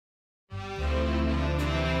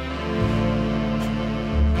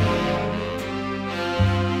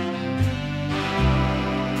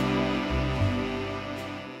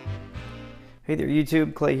Hey there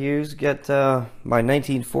YouTube, Clay Hughes. Got my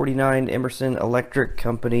 1949 Emerson Electric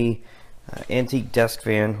Company antique desk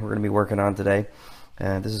fan we're going to be working on today.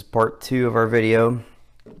 This is part 2 of our video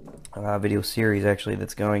series actually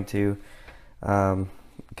that's going to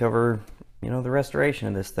cover the restoration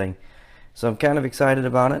of this thing. So I'm kind of excited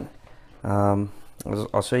about it.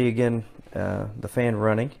 I'll show you again the fan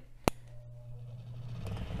running.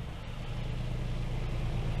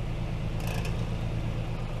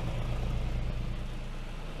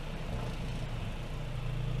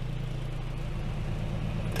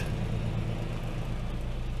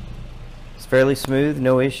 Fairly smooth,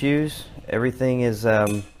 no issues. Everything is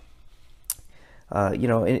in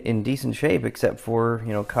decent shape except for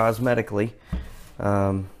cosmetically. We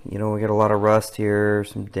got a lot of rust here,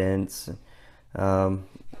 some dents, a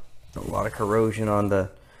lot of corrosion on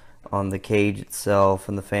the cage itself,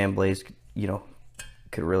 and the fan blades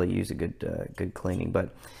could really use a good cleaning.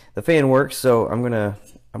 But the fan works, so I'm gonna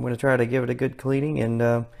try to give it a good cleaning,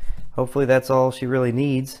 and hopefully that's all she really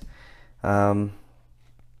needs.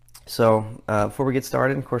 So before we get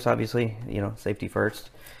started, of course, obviously, safety first.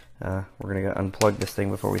 We're going to unplug this thing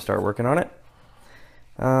before we start working on it.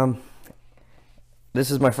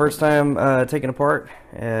 This is my first time taking apart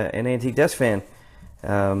an antique desk fan,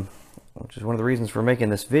 which is one of the reasons for making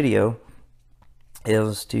this video,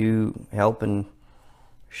 is to help and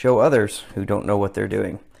show others who don't know what they're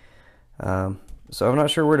doing. So I'm not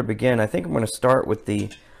sure where to begin. I think I'm going to start with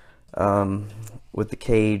the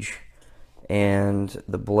cage and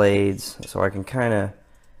the blades, so I can kind of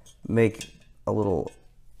make a little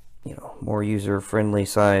more user-friendly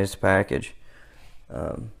sized package.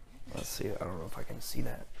 Let's see, I don't know if I can see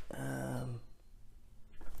that. I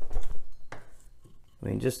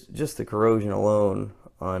mean, just the corrosion alone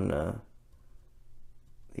on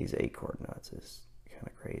these acorn nuts is kind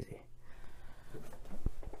of crazy.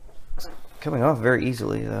 It's coming off very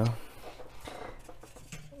easily though.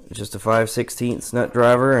 Just a 5/16 nut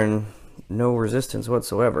driver and no resistance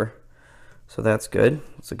whatsoever, so that's good.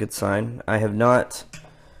 It's a good sign. I have not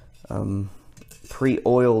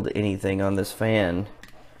pre-oiled anything on this fan.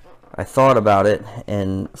 I thought about it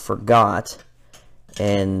and forgot,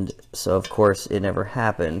 and so of course it never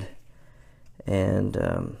happened, and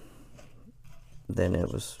then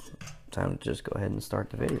it was time to just go ahead and start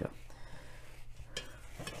the video.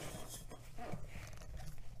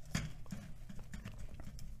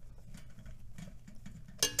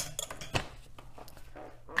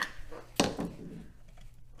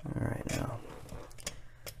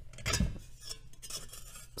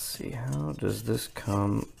 How does this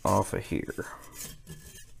come off of here?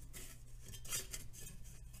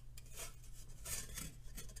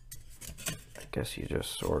 I guess you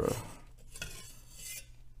just sort of...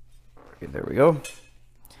 Okay, there we go.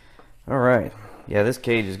 All right. Yeah, this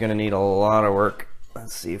cage is going to need a lot of work.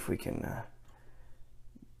 Let's see if we can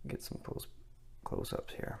get some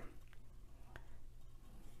close-ups here.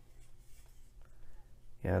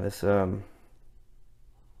 Yeah, this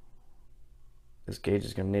gauge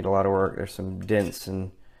is going to need a lot of work. There's some dents,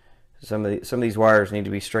 and some of these wires need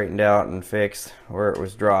to be straightened out and fixed where it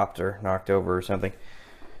was dropped or knocked over or something.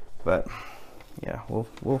 But yeah,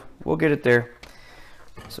 we'll get it there.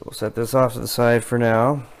 So we'll set this off to the side for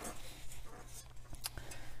now.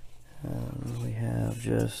 We have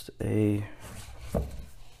just a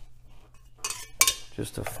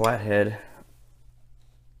flathead,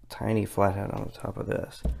 tiny flathead on the top of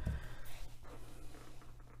this.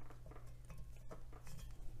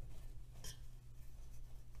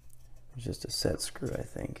 Just a set screw, I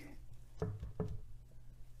think.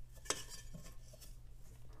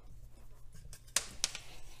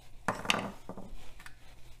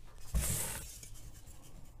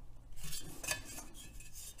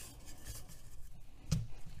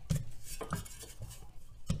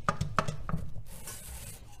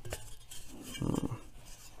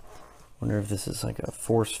 Wonder if this is like a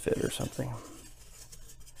force fit or something.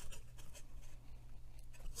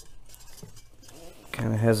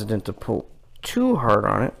 Kind of hesitant to pull too hard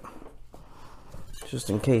on it, just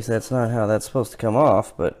in case that's not how that's supposed to come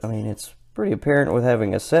off. But I mean, it's pretty apparent with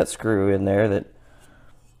having a set screw in there that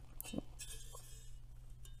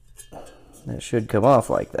should come off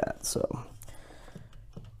like that. So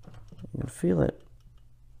you can feel it.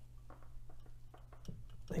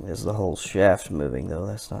 I think this is the whole shaft moving, though.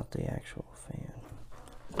 That's not the actual fan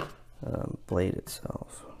blade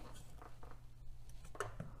itself.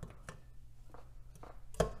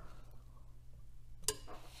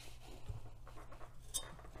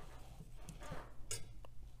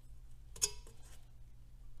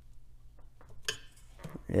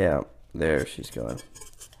 Yeah, there she's going.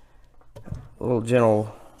 A little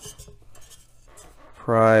gentle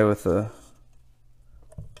pry with a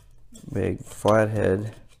big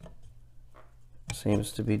flathead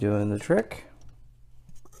seems to be doing the trick.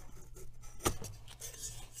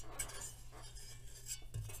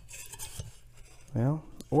 Well,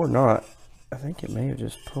 or not. I think it may have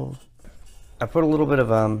just pulled. I put a little bit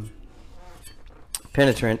of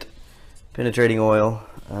penetrating oil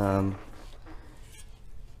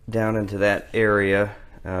down into that area.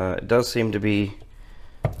 It does seem to be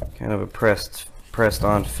kind of a pressed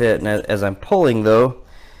on fit, and as I'm pulling though,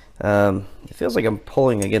 it feels like I'm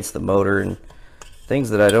pulling against the motor and things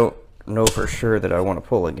that I don't know for sure that I want to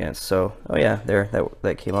pull against. So, oh yeah, there,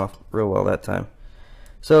 that came off real well that time.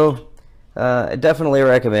 So I definitely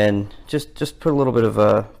recommend just put a little bit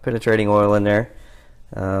of penetrating oil in there.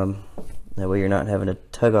 That way you're not having to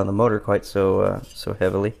tug on the motor quite so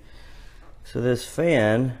heavily. So this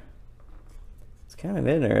fan, it's kind of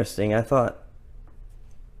interesting. I thought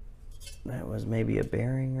that was maybe a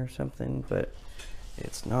bearing or something, but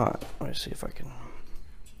it's not. Let me see if I can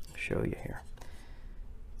show you here.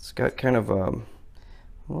 It's got kind of well,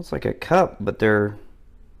 it's like a cup, but they're,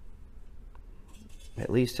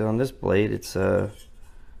 at least on this blade, it's it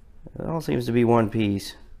all seems to be one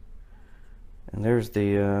piece. And there's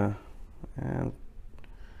the I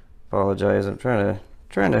apologize, I'm trying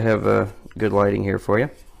to have a good lighting here for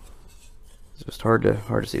you. It's just hard to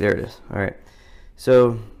see. There it is. All right,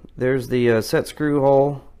 so there's the set screw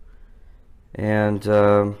hole, and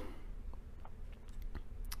the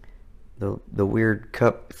weird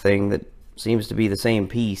cup thing that seems to be the same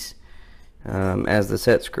piece as the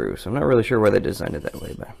set screw. So I'm not really sure why they designed it that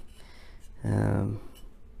way, but you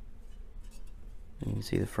can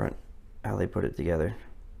see the front, how they put it together.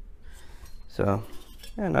 So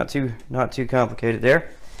yeah, not too complicated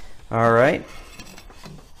there. All right,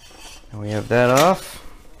 and we have that off.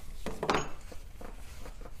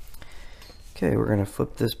 Okay, we're gonna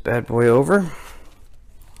flip this bad boy over,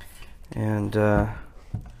 and I'll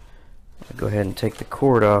go ahead and take the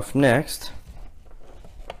cord off next,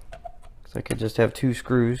 because I could just have two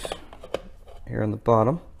screws here on the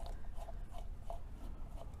bottom,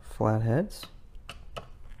 flatheads.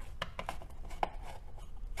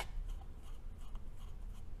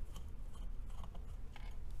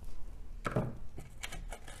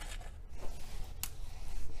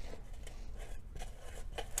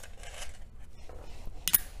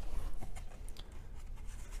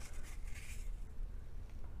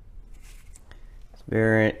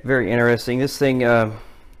 Very interesting. This thing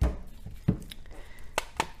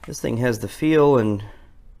has the feel and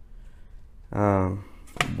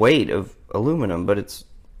weight of aluminum, but it's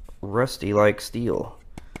rusty like steel.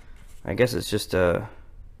 I guess it's just I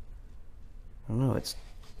don't know, it's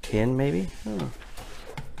tin maybe? Oh.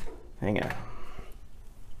 Hang on.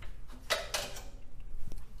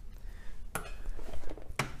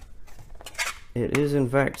 It is in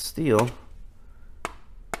fact steel.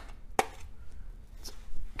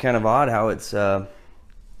 Kind of odd how it's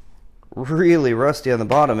really rusty on the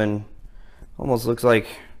bottom and almost looks like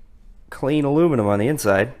clean aluminum on the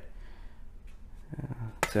inside.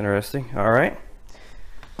 It's interesting. All right,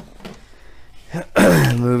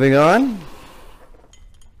 moving on.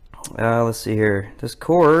 Let's see here. This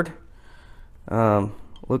cord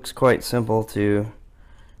looks quite simple to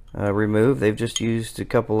remove. They've just used a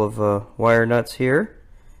couple of wire nuts here.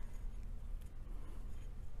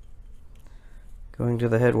 Going to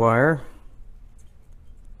the head wire.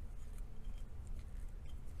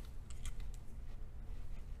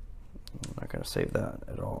 I'm not going to save that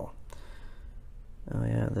at all. Oh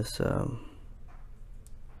yeah, this oh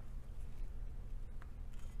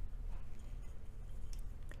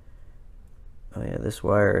yeah, this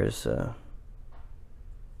wire is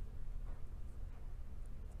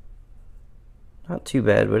not too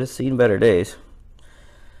bad, but it's seen better days.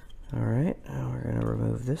 All right, now we're going to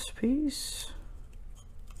remove this piece.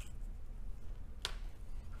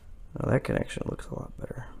 Oh, that connection looks a lot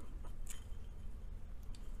better.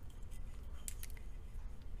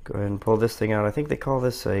 Go ahead and pull this thing out. I think they call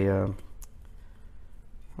this a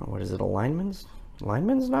what is it, a lineman's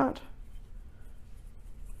knot?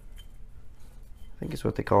 I think it's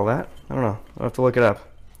what they call that. I don't know. I'll have to look it up.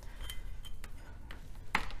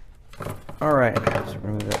 All right, let's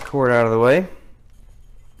remove that cord out of the way.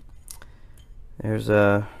 There's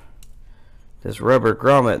this rubber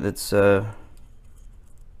grommet that's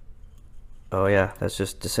oh yeah, that's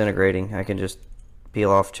just disintegrating. I can just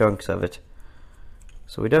peel off chunks of it.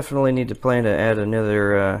 So we definitely need to plan to add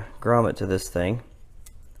another grommet to this thing.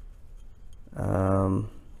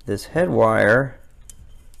 This head wire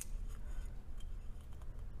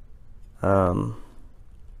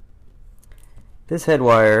this head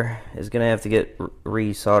wire is gonna have to get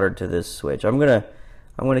re-soldered to this switch. I'm gonna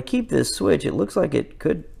keep this switch. It looks like it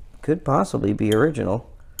could possibly be original.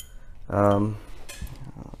 Let's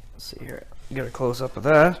see here. Get a close up of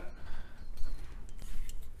that.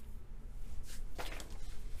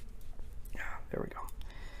 There we go.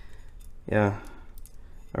 Yeah,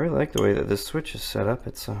 I really like the way that this switch is set up.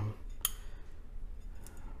 It's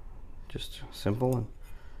just simple and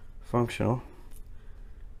functional.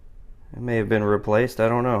 It may have been replaced, I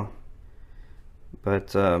don't know,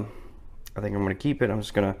 but I think I'm going to keep it.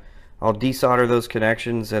 I'll desolder those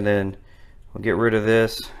connections, and then we'll get rid of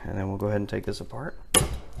this, and then we'll go ahead and take this apart.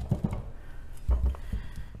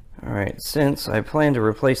 Alright, since I plan to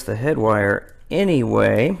replace the head wire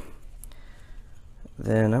anyway,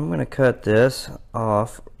 then I'm going to cut this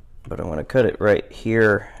off, but I'm going to cut it right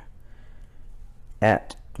here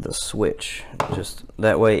at the switch, just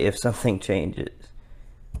that way if something changes.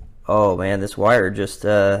 Oh man, this wire just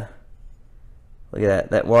look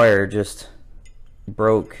at that wire just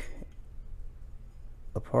broke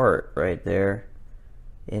apart right there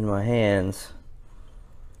in my hands.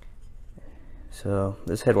 So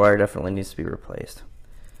this head wire definitely needs to be replaced.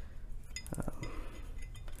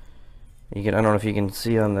 I don't know if you can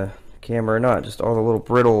see on the camera or not, just all the little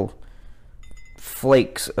brittle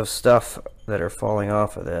flakes of stuff that are falling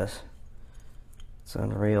off of this. It's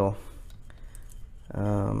unreal.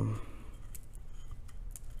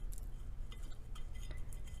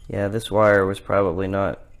 Yeah, this wire was probably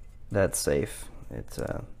not that safe.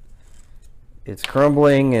 It's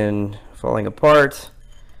crumbling and falling apart,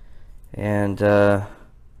 and the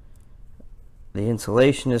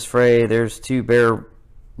insulation is frayed. There's two bare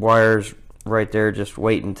wires right there just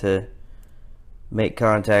waiting to make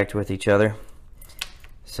contact with each other.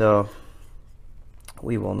 So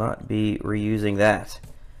we will not be reusing that.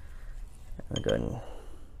 I'll go ahead and,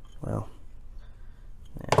 well,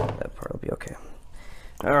 yeah, that part will be okay.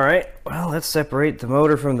 Alright, well, let's separate the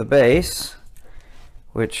motor from the base,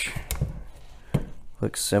 which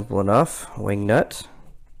looks simple enough. Wing nut.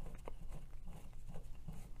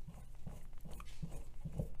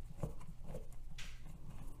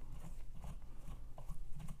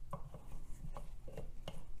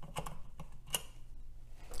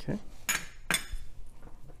 Okay.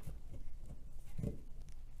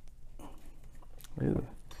 Ooh.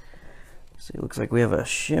 See, it looks like we have a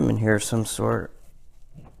shim in here of some sort.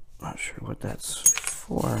 Not sure what that's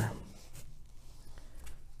for.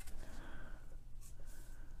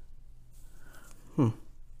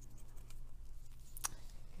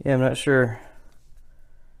 Yeah, I'm not sure.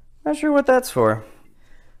 Not sure what that's for.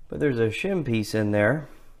 But there's a shim piece in there.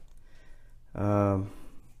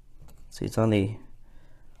 See, it's on the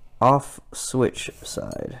off switch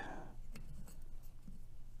side.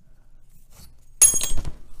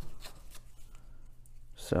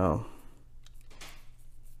 So,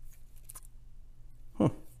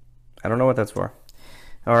 I don't know what that's for.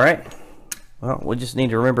 All right. Well, we just need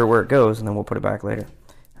to remember where it goes, and then we'll put it back later.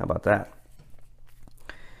 How about that?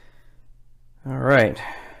 All right.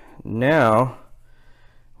 Now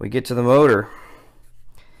we get to the motor.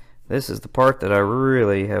 This is the part that I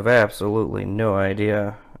really have absolutely no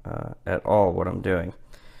idea at all what I'm doing.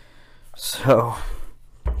 So,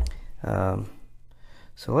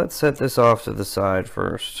 so let's set this off to the side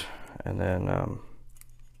first, and then,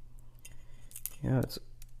 yeah, it's,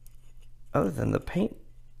 other than the paint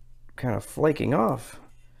kind of flaking off,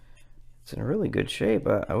 it's in really good shape.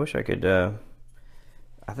 I wish I could,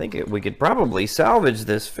 I think we could probably salvage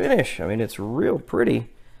this finish. I mean, it's real pretty.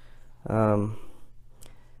 And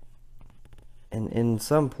in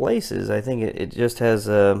some places, I think it just has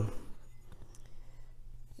a,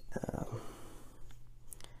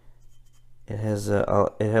 it has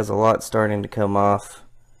a lot starting to come off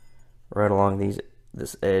right along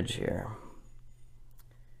this edge here.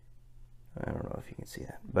 I don't know if you can see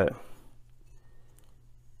that, but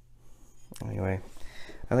anyway,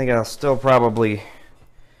 I think I'll still probably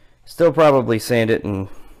sand it and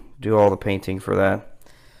do all the painting for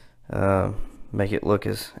that. Make it look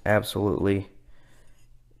as absolutely,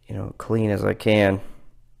 you know, clean as I can.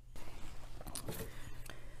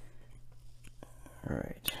 All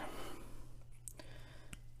right,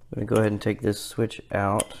 I'm going to go ahead and take this switch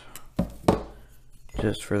out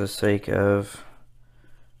just for the sake of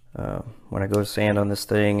when I go to sand on this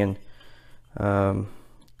thing and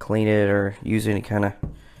clean it or use any kind of,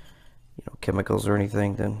 you know, chemicals or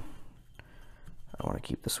anything, then I want to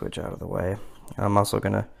keep the switch out of the way. I'm also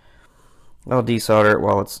gonna, I'll desolder it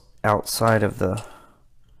while it's outside of the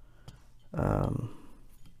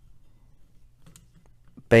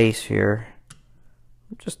base here,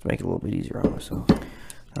 just to make it a little bit easier on myself.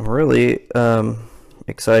 I'm really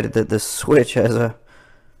excited that this switch has a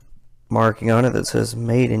marking on it that says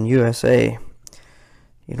made in USA.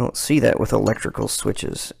 You don't see that with electrical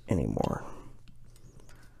switches anymore.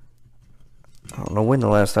 I don't know when the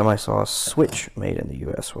last time I saw a switch made in the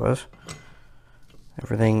US was.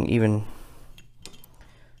 Everything, even,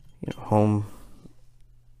 you know, home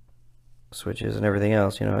switches and everything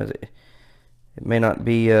else, you know, it may not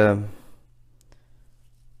be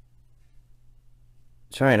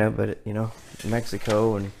China, but you know,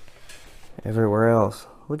 Mexico and everywhere else.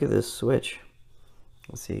 Look at this switch.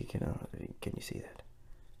 Let's see, can you see that?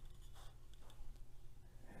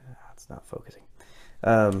 It's not focusing.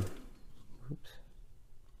 Oops.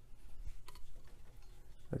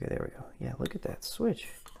 Okay, there we go. Yeah, look at that switch.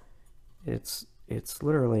 It's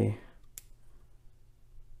literally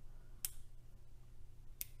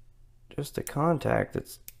just a contact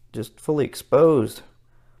that's just fully exposed.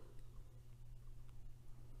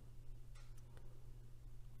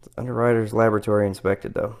 It's Underwriter's laboratory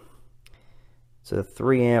inspected though. It's a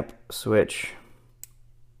 3 amp switch.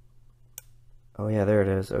 Oh yeah, there it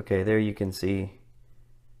is. Okay, there you can see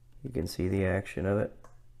the action of it.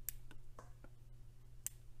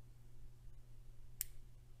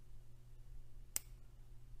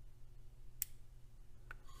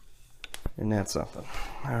 Isn't that something?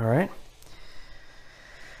 All right.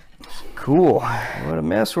 Cool. What a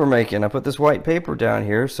mess we're making. I put this white paper down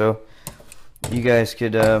here so you guys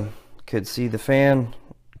could see the fan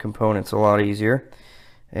components a lot easier,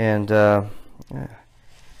 and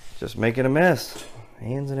just making a mess,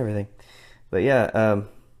 hands and everything. But yeah,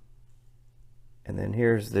 and then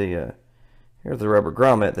here's the rubber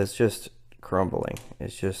grommet that's just crumbling.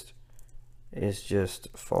 It's just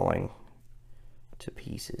falling to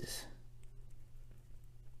pieces.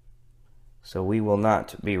 So we will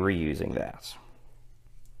not be reusing that.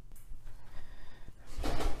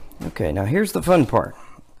 Okay, now here's the fun part.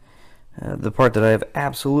 The part that I have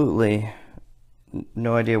absolutely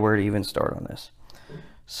no idea where to even start on this.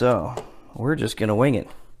 So we're just gonna wing it.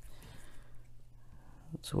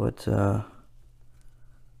 That's what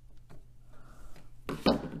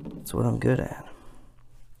I'm good at.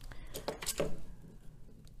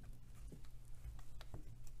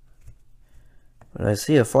 But I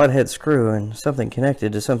see a flathead screw and something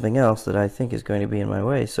connected to something else that I think is going to be in my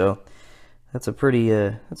way, so that's a pretty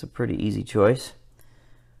easy choice.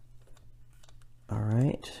 All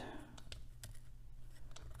right.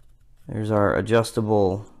 There's our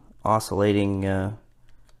adjustable oscillating.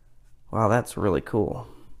 Wow, that's really cool.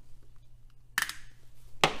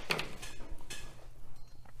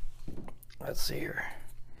 Let's see here.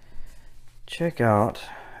 Check out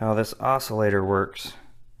how this oscillator works.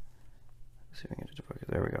 Let's see if we can get it to focus.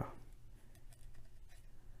 There we go.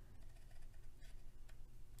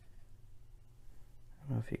 I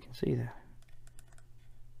don't know if you can see that.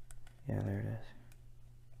 Yeah, there it is.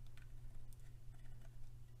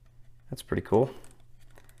 That's pretty cool.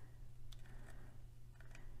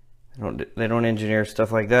 They don't engineer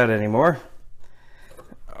stuff like that anymore.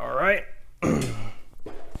 All right.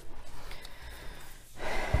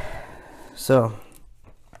 So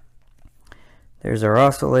there's our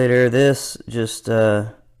oscillator. This just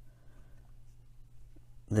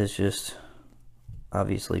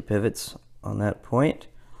obviously pivots on that point.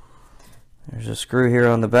 There's a screw here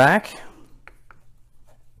on the back.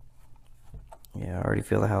 Yeah, I already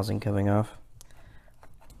feel the housing coming off.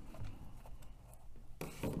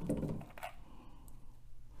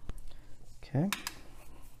 Okay.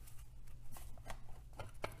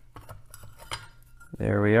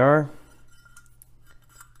 There we are.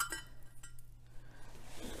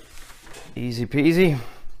 Easy peasy.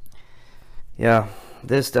 Yeah,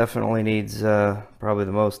 this definitely needs probably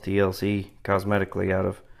the most TLC cosmetically out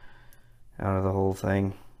of the whole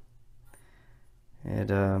thing. And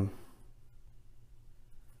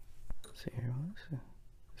let's see here.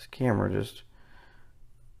 This camera just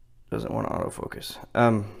doesn't want to autofocus.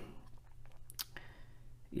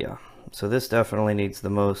 Yeah, so this definitely needs the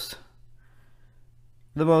most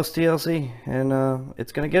TLC, and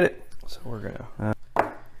it's gonna get it. So we're gonna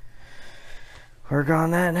work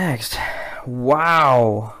on that next.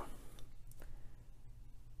 Wow,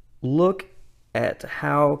 look at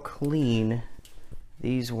how clean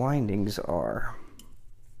these windings are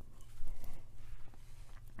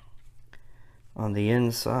on the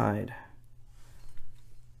inside.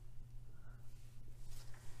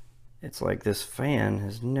 It's like this fan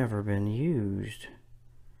has never been used.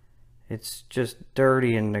 It's just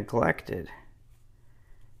dirty and neglected.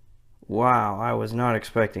 Wow, I was not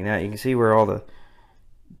expecting that. You can see where all the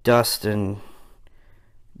dust and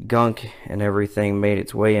gunk and everything made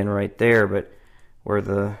its way in right there, but where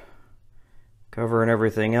the cover and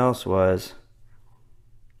everything else was.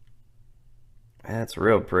 That's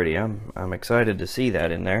real pretty. I'm excited to see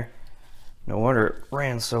that in there. No wonder it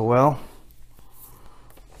ran so well.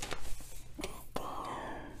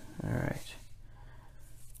 Alright.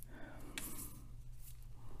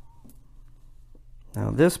 Now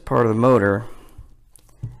this part of the motor,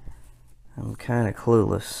 I'm kind of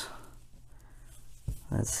clueless.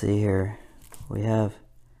 Let's see here. We have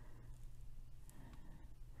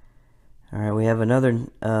another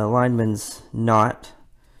lineman's knot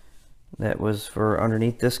that was for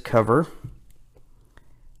underneath this cover.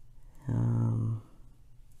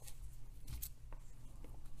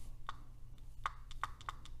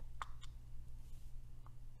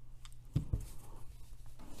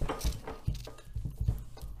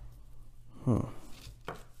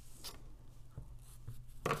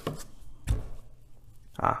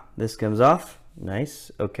 This comes off.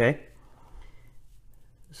 Nice. Okay.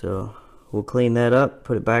 So we'll clean that up,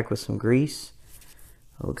 put it back with some grease.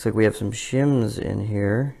 It looks like we have some shims in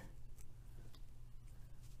here.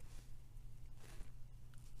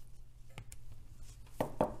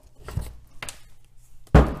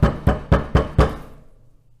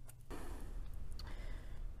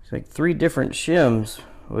 It's like 3 different shims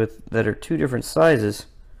that are 2 different sizes.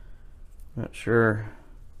 Not sure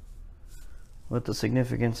what the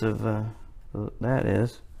significance of that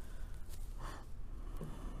is.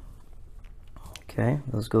 Okay,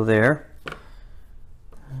 those go there.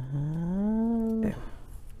 Okay.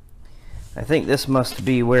 I think this must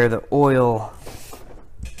be where the oil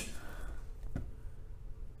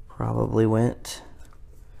probably went.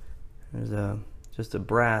 There's just a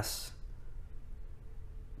brass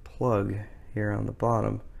plug here on the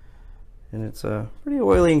bottom, and it's pretty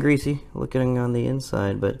oily and greasy looking on the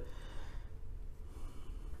inside, but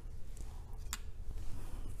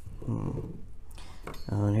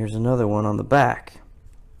and here's another one on the back,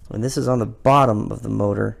 and this is on the bottom of the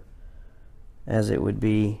motor, as it would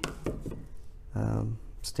be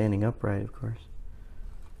standing upright, of course.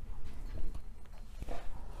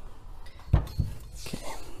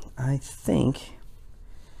 Okay, I think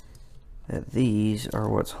that these are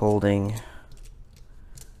what's holding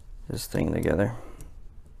this thing together.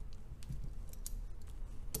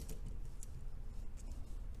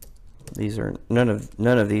 These are none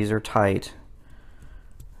of these are tight.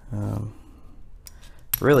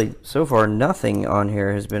 Really, so far nothing on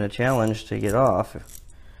here has been a challenge to get off,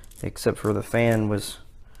 except for the fan was,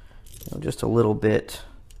 you know, just a little bit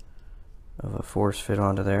of a force fit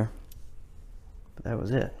onto there, but that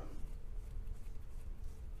was it.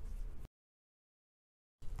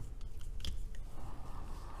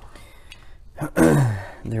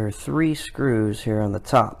 There are 3 screws here on the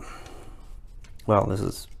top. Well, this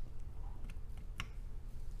is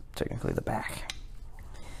technically the back,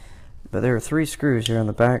 but there are 3 screws here on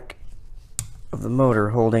the back of the motor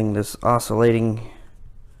holding this oscillating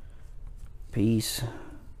piece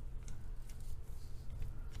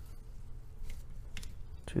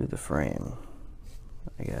to the frame,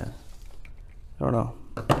 I guess. I don't know.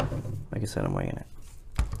 Like I said, I'm winging it.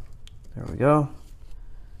 There we go.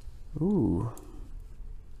 Ooh.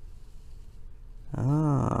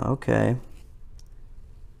 Ah, okay.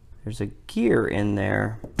 There's a gear in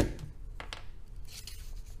there.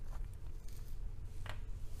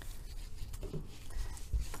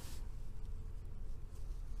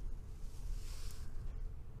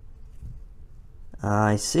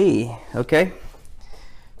 I see. Okay.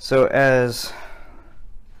 So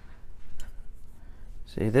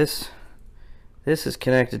see, this is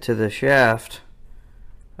connected to the shaft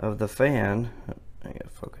of the fan. I gotta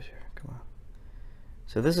focus here. Come on.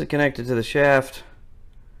 So this is connected to the shaft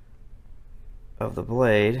of the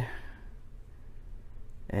blade,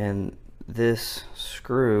 and this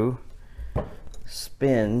screw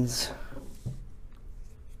spins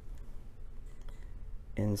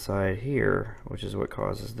inside here, which is what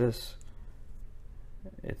causes this.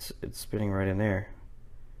 It's spinning right in there.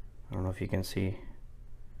 I don't know if you can see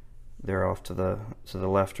they're off to the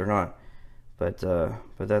left or not, but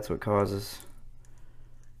that's what causes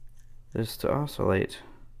this to oscillate.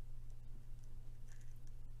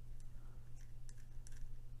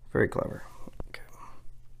 Very clever. Okay.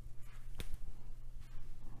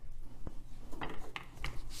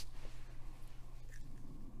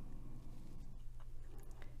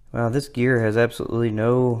 Wow, this gear has absolutely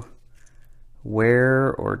no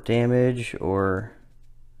wear or damage or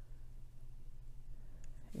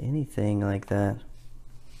anything like that.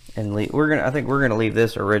 And I think we're gonna leave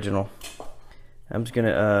this original. I'm just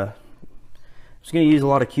gonna use a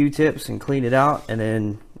lot of Q-tips and clean it out, and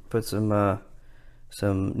then put some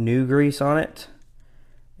new grease on it,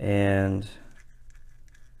 and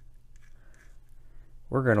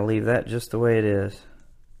we're going to leave that just the way it is.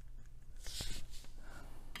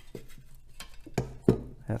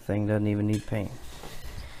 That thing doesn't even need paint.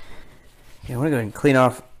 Okay, I want to go ahead and clean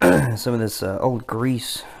off some of this old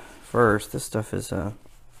grease first. This stuff is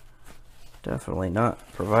definitely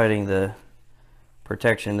not providing the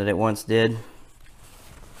protection that it once did.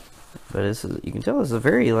 But this is, you can tell it's a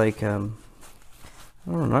very like I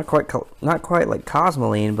don't know, not quite like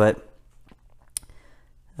Cosmoline, but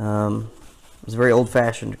it's very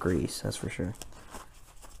old-fashioned grease, that's for sure.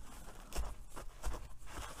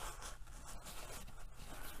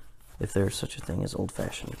 If there's such a thing as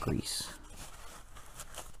old-fashioned grease.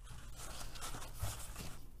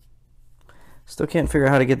 Still can't figure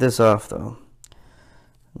out how to get this off though.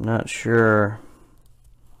 I'm not sure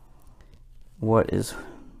what is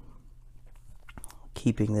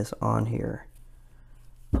keeping this on here.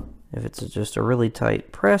 If it's just a really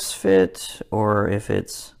tight press fit, or if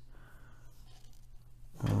it's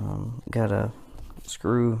got a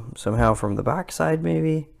screw somehow from the back side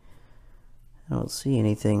maybe. I don't see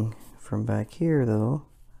anything from back here though.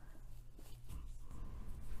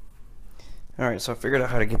 Alright, so I figured out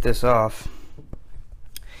how to get this off.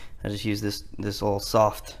 I just use this little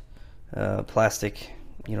soft plastic,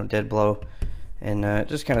 you know, dead blow, and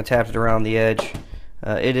just kind of tapped it around the edge.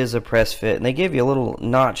 It is a press fit, and they gave you a little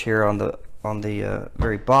notch here on the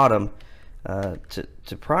very bottom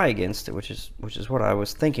to pry against it, which is what I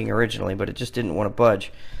was thinking originally, but it just didn't want to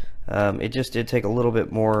budge. It just did take a little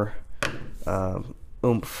bit more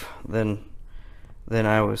oomph than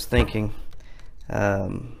I was thinking.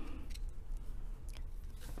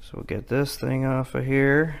 So we'll get this thing off of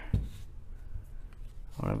here.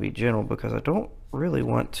 I want to be gentle because I don't really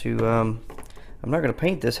want to. I'm not going to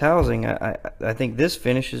paint this housing. I think this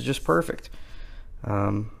finish is just perfect.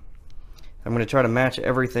 I'm going to try to match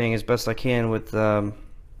everything as best I can with the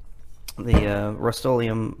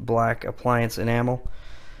Rust-Oleum black appliance enamel.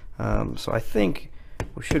 So I think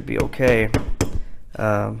we should be okay.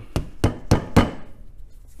 But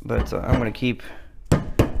I'm going to keep a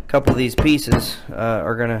couple of these pieces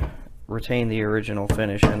are going to retain the original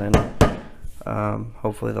finish, and then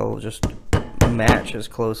hopefully they'll just match as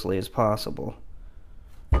closely as possible.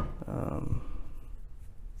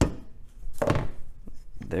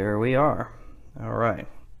 There we are. All right.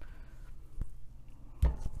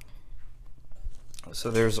 So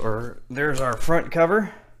there's our front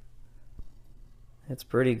cover. It's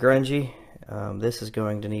pretty grungy. This is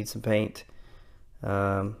going to need some paint.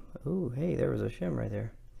 Ooh, hey, there was a shim right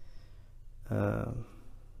there.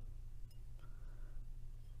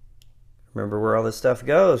 Remember where all this stuff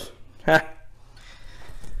goes.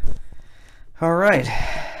 All right.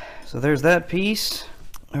 So there's that piece.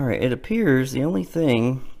 All right, it appears the only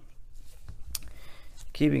thing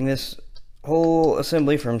keeping this whole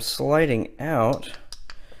assembly from sliding out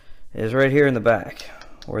is right here in the back,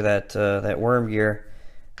 where that worm gear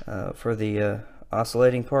for the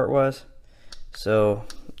oscillating part was. So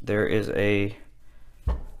there is a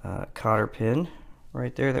cotter pin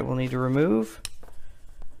right there that we'll need to remove.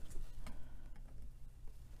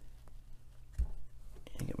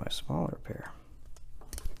 And get my smaller pair.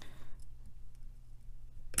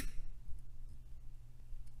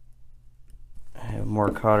 I have more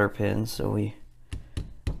cotter pins, so we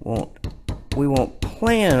won't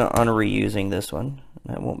plan on reusing this one.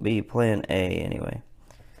 That won't be plan A anyway.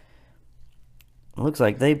 It looks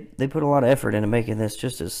like they put a lot of effort into making this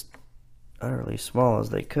just as utterly small as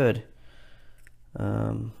they could.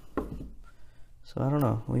 So I don't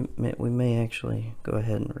know. We may actually go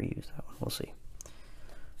ahead and reuse that one. We'll see.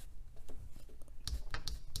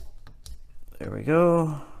 There we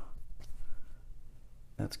go.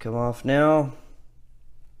 That's come off now.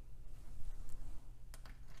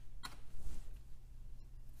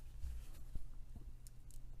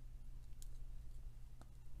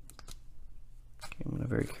 I'm going to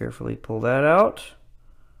very carefully pull that out.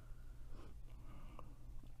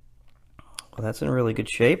 Well, that's in really good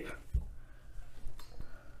shape.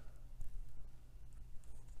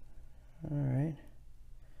 All right.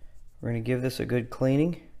 We're going to give this a good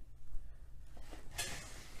cleaning.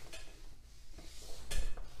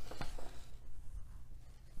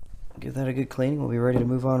 Give that a good cleaning. We'll be ready to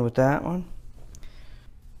move on with that one.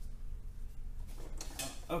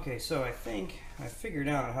 Okay, so I think I figured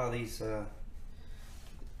out how these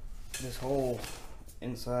this whole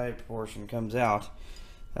inside portion comes out.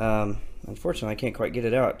 Unfortunately, I can't quite get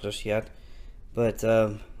it out just yet, but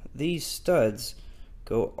these studs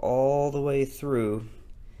go all the way through,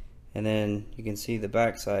 and then you can see the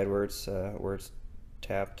back side where it's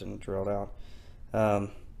tapped and drilled out.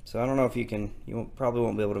 So I don't know if you probably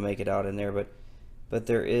won't be able to make it out in there, but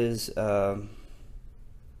there is, get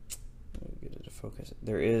it to focus.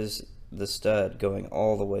 There is the stud going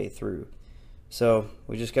all the way through. So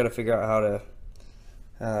we just got to figure out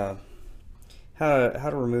how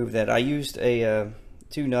to remove that. I used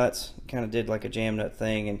two nuts, kind of did like a jam nut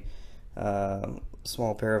thing, and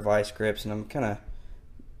small pair of vice grips, and I'm kind of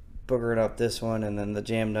boogering up this one, and then the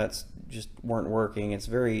jam nuts just weren't working. It's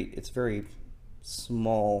very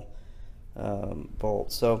small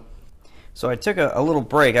bolt. So I took a little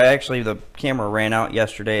break. The camera ran out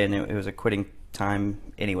yesterday, and it was a quitting time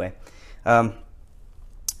anyway.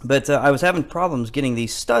 But I was having problems getting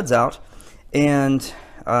these studs out, and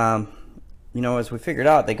you know, as we figured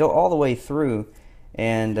out, they go all the way through,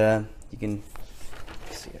 and you can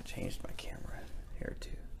see I changed my camera here too.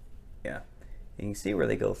 Yeah, you can see where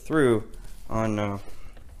they go through on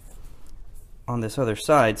this other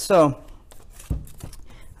side. So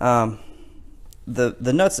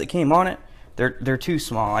the nuts that came on it, they're too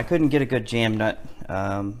small. I couldn't get a good jam nut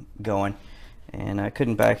going, and I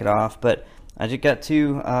couldn't back it off. But I just got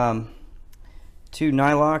two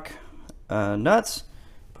nylock nuts,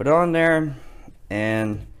 put it on there,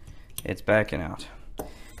 and it's backing out.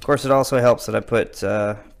 Of course, it also helps that I put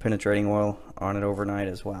penetrating oil on it overnight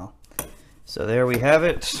as well. So there we have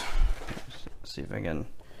it. Let's see if I can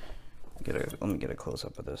let me get a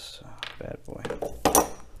close-up of this bad boy.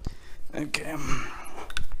 Okay,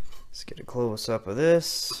 let's get a close-up of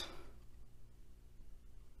this.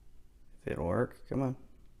 If it'll work, come on.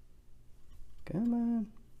 Come on.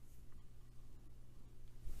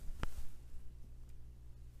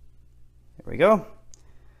 There we go.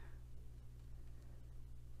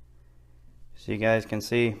 So you guys can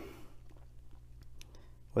see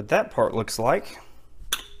what that part looks like.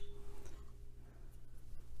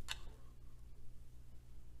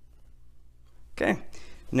 Okay,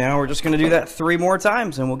 now we're just going to do that 3 more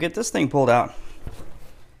times and we'll get this thing pulled out.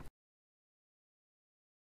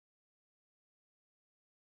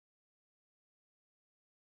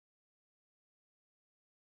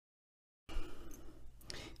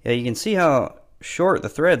 Yeah, you can see how short the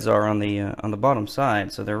threads are on the bottom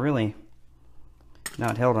side, so they're really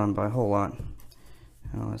not held on by a whole lot.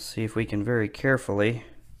 Now let's see if we can very carefully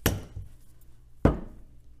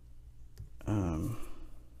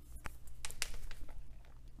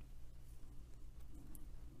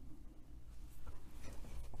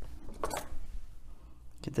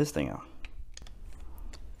get this thing out.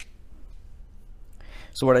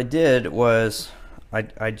 So what I did was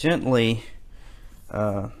I gently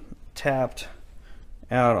tapped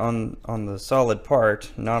out on the solid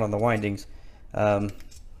part, not on the windings,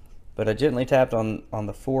 but I gently tapped on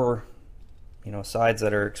the 4 sides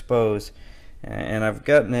that are exposed, and I've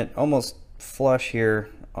gotten it almost flush here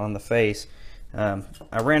on the face. I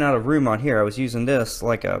ran out of room on here. I was using this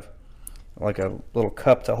like a little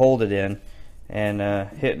cup to hold it in, and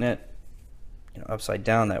hitting it upside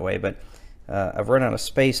down that way, but I've run out of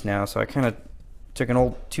space now, so I kind of took an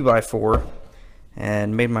old 2x4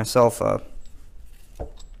 and made myself a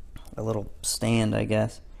little stand, I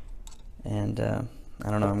guess, and I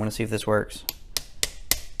don't know, I'm going to see if this works.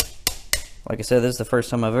 Like I said, this is the first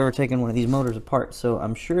time I've ever taken one of these motors apart, so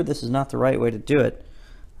I'm sure this is not the right way to do it,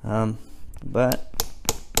 but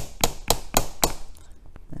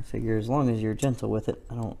I figure as long as you're gentle with it,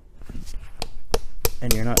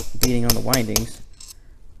 and you're not beating on the windings,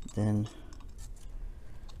 then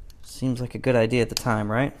seems like a good idea at the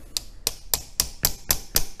time, right?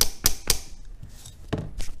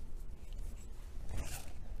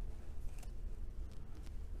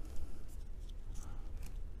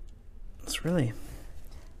 It's really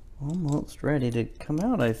almost ready to come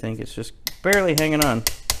out, I think. It's just barely hanging on.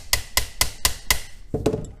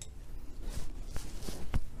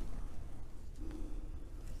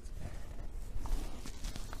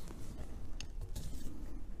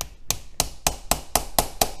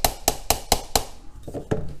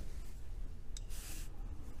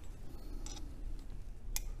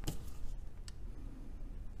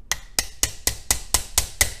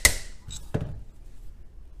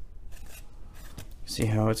 See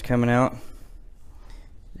how it's coming out?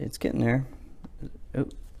 It's getting there. Oh,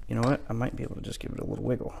 you know what? I might be able to just give it a little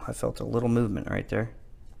wiggle. I felt a little movement right there.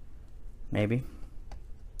 Maybe.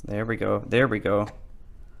 There we go. There we go.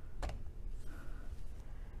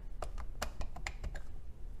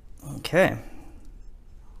 Okay.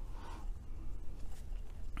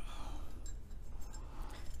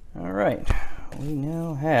 All right. We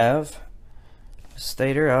now have a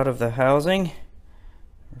stator out of the housing,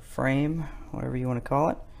 or frame, whatever you want to call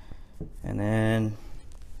it, and then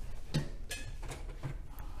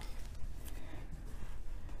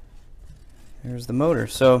there's the motor.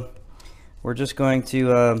 So we're just going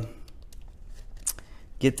to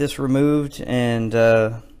get this removed, and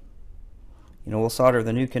you know, we'll solder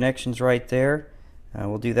the new connections right there.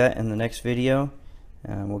 We'll do that in the next video.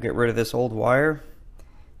 We'll get rid of this old wire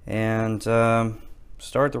and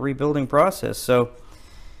start the rebuilding process. So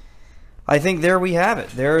I think there we have it.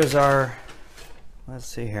 There is our, let's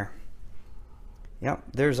see here. Yep,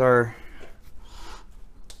 there's our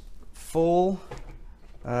full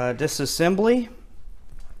disassembly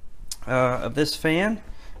of this fan,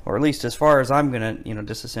 or at least as far as I'm gonna, you know,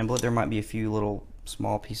 disassemble it. There might be a few little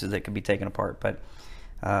small pieces that could be taken apart, but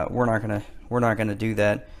we're not gonna do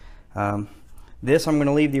that. This I'm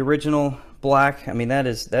gonna leave the original black. I mean, that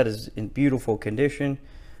is in beautiful condition.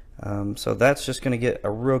 So that's just gonna get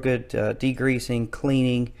a real good degreasing,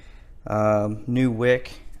 cleaning, new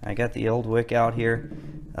wick. I got the old wick out here.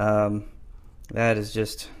 That is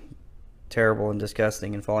just terrible and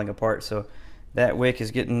disgusting and falling apart. So that wick is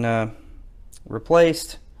getting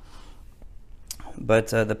replaced, but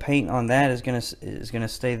the paint on that is gonna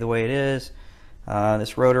stay the way it is.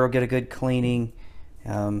 This rotor will get a good cleaning.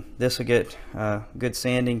 This will get good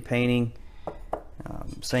sanding, painting.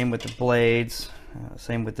 Same with the blades.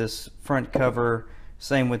 Same with this front cover.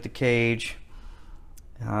 Same with the cage.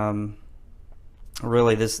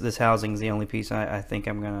 Really, this housing is the only piece I think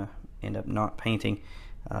I'm gonna end up not painting.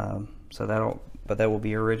 So that will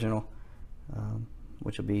be original,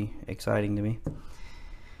 which will be exciting to me.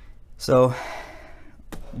 So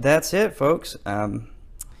that's it, folks.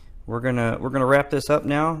 We're gonna wrap this up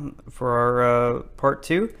now for our part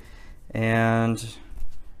 2, and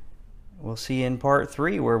we'll see you in part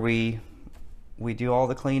 3, where we do all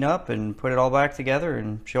the cleanup and put it all back together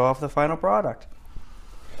and show off the final product.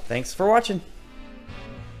 Thanks for watching.